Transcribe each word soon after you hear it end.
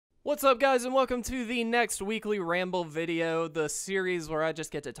What's up, guys, and welcome to the next weekly Ramble video, the series where I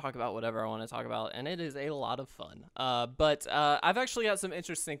just get to talk about whatever I want to talk about, and it is a lot of fun. But I've actually got some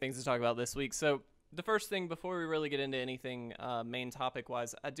interesting things to talk about this week. So the first thing, before we really get into anything main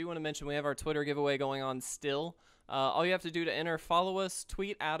topic-wise, I do want to mention we have our Twitter giveaway going on still. All you have to do to enter, follow us,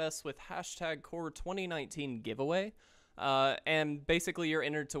 tweet at us with hashtag Core2019 giveaway. And basically you're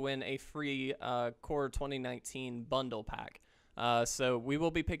entered to win a free Core 2019 bundle pack. So we will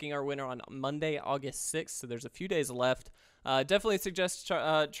be picking our winner on Monday, August 6th, so there's a few days left. Definitely suggest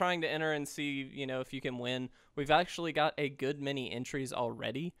trying to enter and see, if you can win. We've actually got a good many entries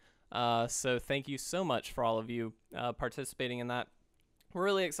already, so thank you so much for all of you participating in that. We're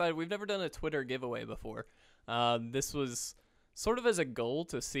really excited. We've never done a Twitter giveaway before. This was sort of as a goal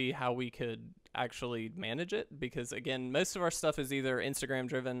to see how we could actually manage it, because, again, most of our stuff is either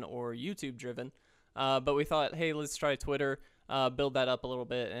Instagram-driven or YouTube-driven, but we thought, hey, let's try Twitter. Build that up a little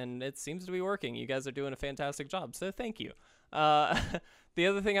bit, and it seems to be working. You guys are doing a fantastic job, so thank you. The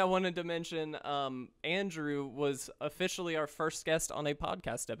other thing I wanted to mention, Andrew was officially our first guest on a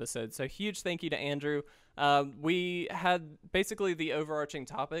podcast episode, so huge thank you to Andrew. We had basically the overarching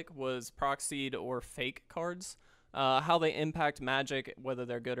topic was proxied or fake cards, how they impact Magic, whether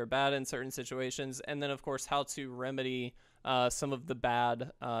they're good or bad in certain situations, and then, of course, how to remedy some of the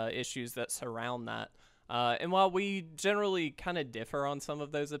bad issues that surround that. And while we generally kind of differ on some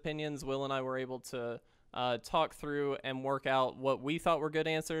of those opinions, Will and I were able to talk through and work out what we thought were good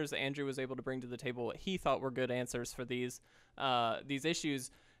answers. Andrew was able to bring to the table what he thought were good answers for these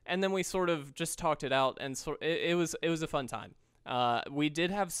issues, and then we sort of just talked it out, and it was a fun time. We did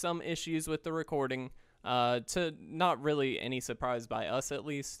have some issues with the recording, to not really any surprise by us, at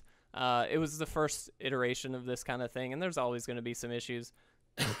least. It was the first iteration of this kind of thing, and there's always going to be some issues.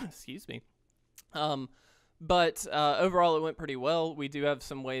 Excuse me. But overall, it went pretty well. We do have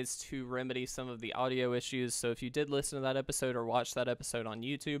some ways to remedy some of the audio issues. So if you did listen to that episode or watch that episode on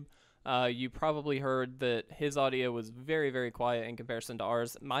YouTube, you probably heard that his audio was very, very quiet in comparison to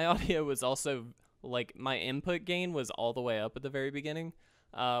ours. My audio was also, like, my input gain was all the way up at the very beginning,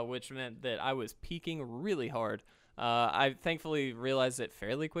 which meant that I was peaking really hard. I thankfully realized it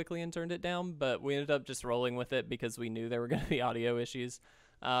fairly quickly and turned it down, but we ended up just rolling with it because we knew there were going to be audio issues.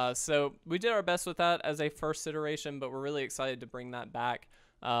 So we did our best with that as a first iteration, but we're really excited to bring that back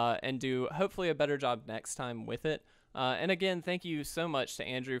and do hopefully a better job next time with it. And again, thank you so much to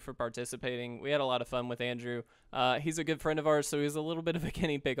Andrew for participating. We had a lot of fun with Andrew. He's a good friend of ours, so he's a little bit of a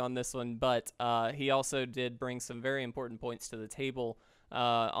guinea pig on this one, but he also did bring some very important points to the table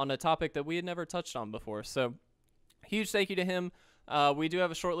on a topic that we had never touched on before. So huge thank you to him. We do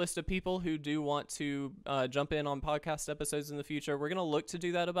have a short list of people who do want to jump in on podcast episodes in the future. We're going to look to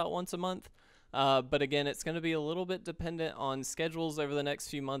do that about once a month. But again, it's going to be a little bit dependent on schedules over the next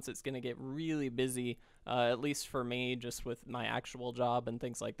few months. It's going to get really busy, at least for me, just with my actual job and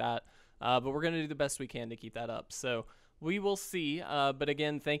things like that. But we're going to do the best we can to keep that up. So we will see. But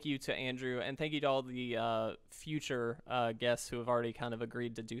again, thank you to Andrew, and thank you to all the future guests who have already kind of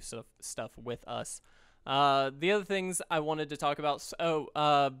agreed to do stuff with us. The other things I wanted to talk about,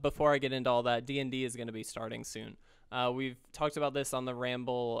 before I get into all that, D&D is going to be starting soon. We've talked about this on the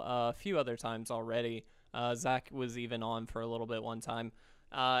Ramble a few other times already. Zach was even on for a little bit one time.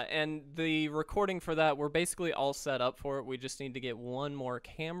 And the recording for that, we're basically all set up for it. We just need to get one more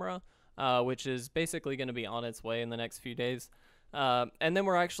camera, which is basically going to be on its way in the next few days. And then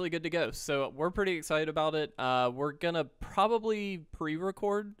we're actually good to go. So we're pretty excited about it. We're going to probably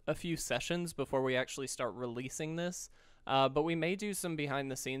pre-record a few sessions before we actually start releasing this. But we may do some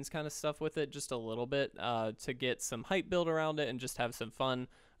behind the scenes kind of stuff with it just a little bit to get some hype built around it and just have some fun.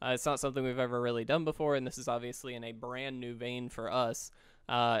 It's not something we've ever really done before, and this is obviously in a brand new vein for us.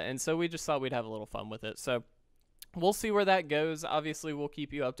 And so we just thought we'd have a little fun with it. So we'll see where that goes. Obviously, we'll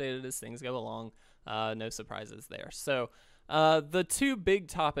keep you updated as things go along. No surprises there. So the two big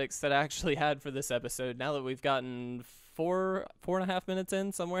topics that I actually had for this episode, now that we've gotten four and a half minutes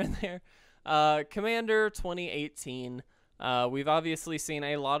in, somewhere in there, Commander 2018. We've obviously seen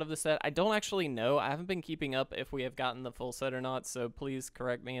a lot of the set. I don't actually know. I haven't been keeping up if we have gotten the full set or not, so please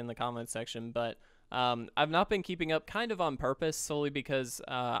correct me in the comments section. But I've not been keeping up kind of on purpose, solely because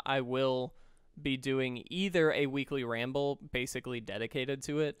I will be doing either a weekly ramble basically dedicated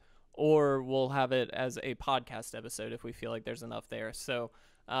to it, or we'll have it as a podcast episode if we feel like there's enough there. So,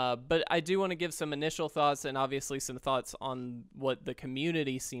 but I do want to give some initial thoughts and obviously some thoughts on what the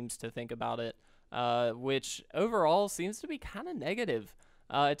community seems to think about it, which overall seems to be kind of negative.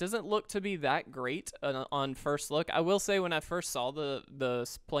 It doesn't look to be that great on first look. I will say when I first saw the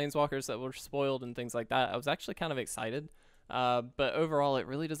planeswalkers that were spoiled and things like that, I was actually kind of excited. but overall it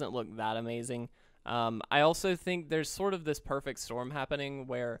really doesn't look that amazing. I also think there's sort of this perfect storm happening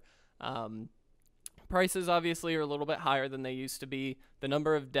where prices obviously are a little bit higher than they used to be. The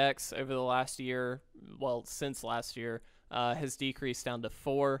number of decks over the last year, well, since last year, has decreased down to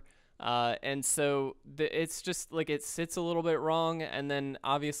 4. And so it's just like it sits a little bit wrong. And then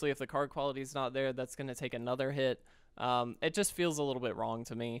obviously if the card quality is not there, that's going to take another hit. It just feels a little bit wrong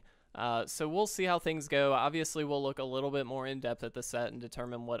to me. So we'll see how things go. Obviously, we'll look a little bit more in depth at the set and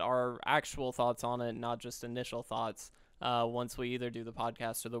determine what our actual thoughts on it, not just initial thoughts, once we either do the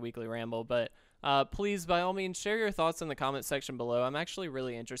podcast or the weekly ramble. But please, by all means, share your thoughts in the comment section below. I'm actually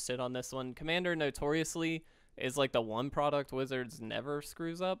really interested on this one. Commander notoriously is like the one product Wizards never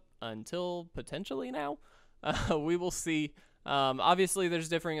screws up until potentially now. We will see. Obviously, there's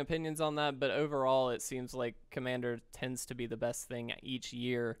differing opinions on that, but overall, it seems like Commander tends to be the best thing each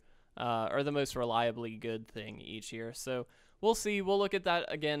year. Or the most reliably good thing each year. So we'll see. We'll look at that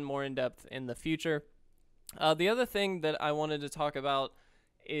again more in depth in the future. The other thing that I wanted to talk about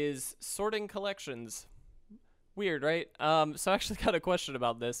is sorting collections. Weird, right? So I actually got a question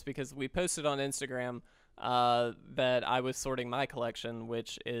about this because we posted on Instagram that I was sorting my collection,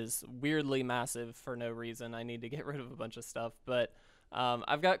 which is weirdly massive for no reason. I need to get rid of a bunch of stuff, but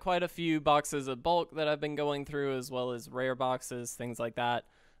I've got quite a few boxes of bulk that I've been going through, as well as rare boxes, things like that.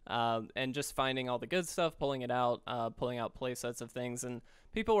 And just finding all the good stuff, pulling it out, pulling out play sets of things. And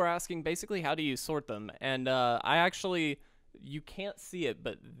people were asking basically, how do you sort them? And I actually, you can't see it,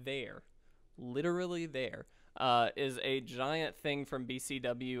 but there, literally there, is a giant thing from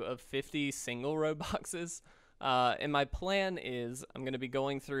BCW of 50 single row boxes. And my plan is I'm going to be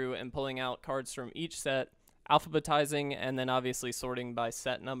going through and pulling out cards from each set, alphabetizing, and then obviously sorting by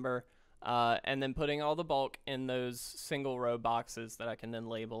set number. And then putting all the bulk in those single row boxes that I can then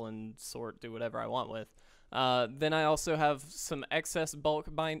label and sort, do whatever I want with. Then I also have some excess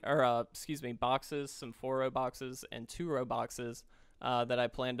bulk boxes, some 4-row boxes and 2-row boxes that I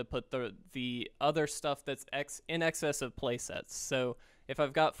plan to put the other stuff that's in excess of play sets. So if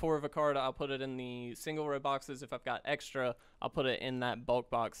I've got 4 of a card, I'll put it in the single row boxes. If I've got extra, I'll put it in that bulk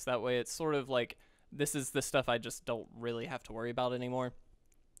box. That way it's sort of like, this is the stuff I just don't really have to worry about anymore.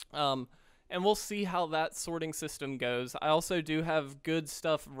 And we'll see how that sorting system goes. I also do have good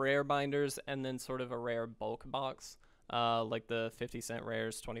stuff, rare binders, and then sort of a rare bulk box, like the 50-cent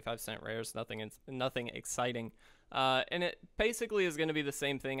rares, 25-cent rares, nothing exciting. And it basically is going to be the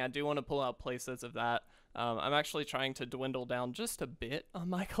same thing. I do want to pull out playsets of that. I'm actually trying to dwindle down just a bit on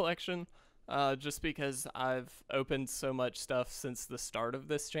my collection, just because I've opened so much stuff since the start of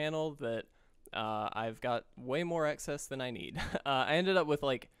this channel that I've got way more excess than I need. I ended up with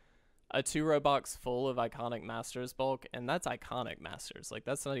like a 2-row box full of iconic Masters bulk, and that's iconic Masters. Like,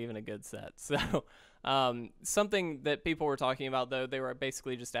 that's not even a good set. So something that people were talking about, though, they were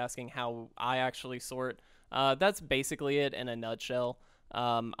basically just asking how I actually sort. That's basically it in a nutshell.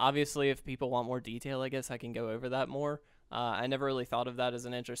 Obviously, if people want more detail, I guess I can go over that more. I never really thought of that as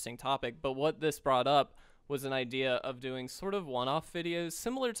an interesting topic, but what this brought up was an idea of doing sort of one-off videos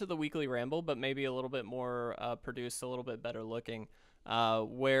similar to the weekly ramble, but maybe a little bit more produced, a little bit better looking,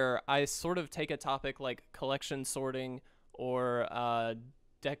 where I sort of take a topic like collection sorting or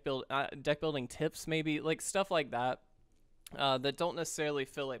deck building tips, maybe, like stuff like that, that don't necessarily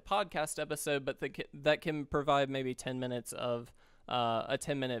fill a podcast episode, but that can provide maybe 10 minutes of a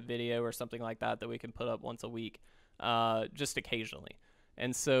 10-minute video or something like that we can put up once a week, just occasionally.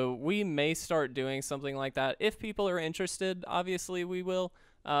 And so we may start doing something like that. If people are interested, obviously we will.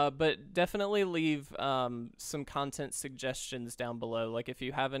 But definitely leave some content suggestions down below. Like if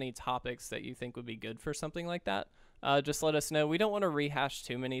you have any topics that you think would be good for something like that, just let us know. We don't want to rehash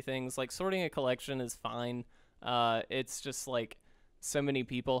too many things. Like sorting a collection is fine. It's just like so many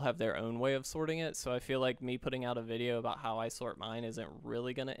people have their own way of sorting it. So I feel like me putting out a video about how I sort mine isn't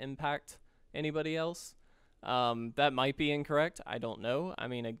really going to impact anybody else. That might be incorrect. I don't know. I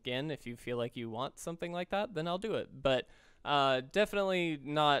mean, again, if you feel like you want something like that, then I'll do it. But definitely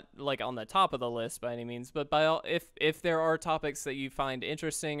not like on the top of the list by any means. But if there are topics that you find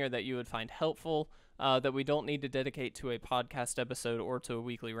interesting or that you would find helpful, that we don't need to dedicate to a podcast episode or to a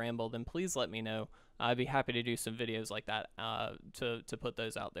weekly ramble, then please let me know. I'd be happy to do some videos like that to put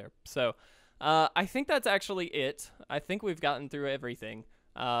those out there. So I think that's actually it. I think we've gotten through everything.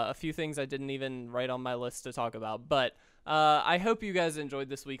 A few things I didn't even write on my list to talk about, but I hope you guys enjoyed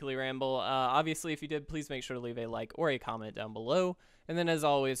this weekly ramble. Obviously, if you did, please make sure to leave a like or a comment down below. And then, as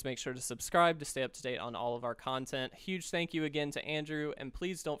always, make sure to subscribe to stay up to date on all of our content. Huge thank you again to Andrew, and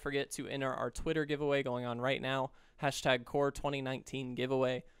please don't forget to enter our Twitter giveaway going on right now, #Core2019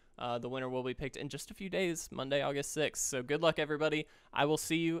 giveaway. The winner will be picked in just a few days, Monday, August 6th. So good luck, everybody. I will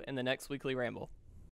see you in the next weekly Ramble.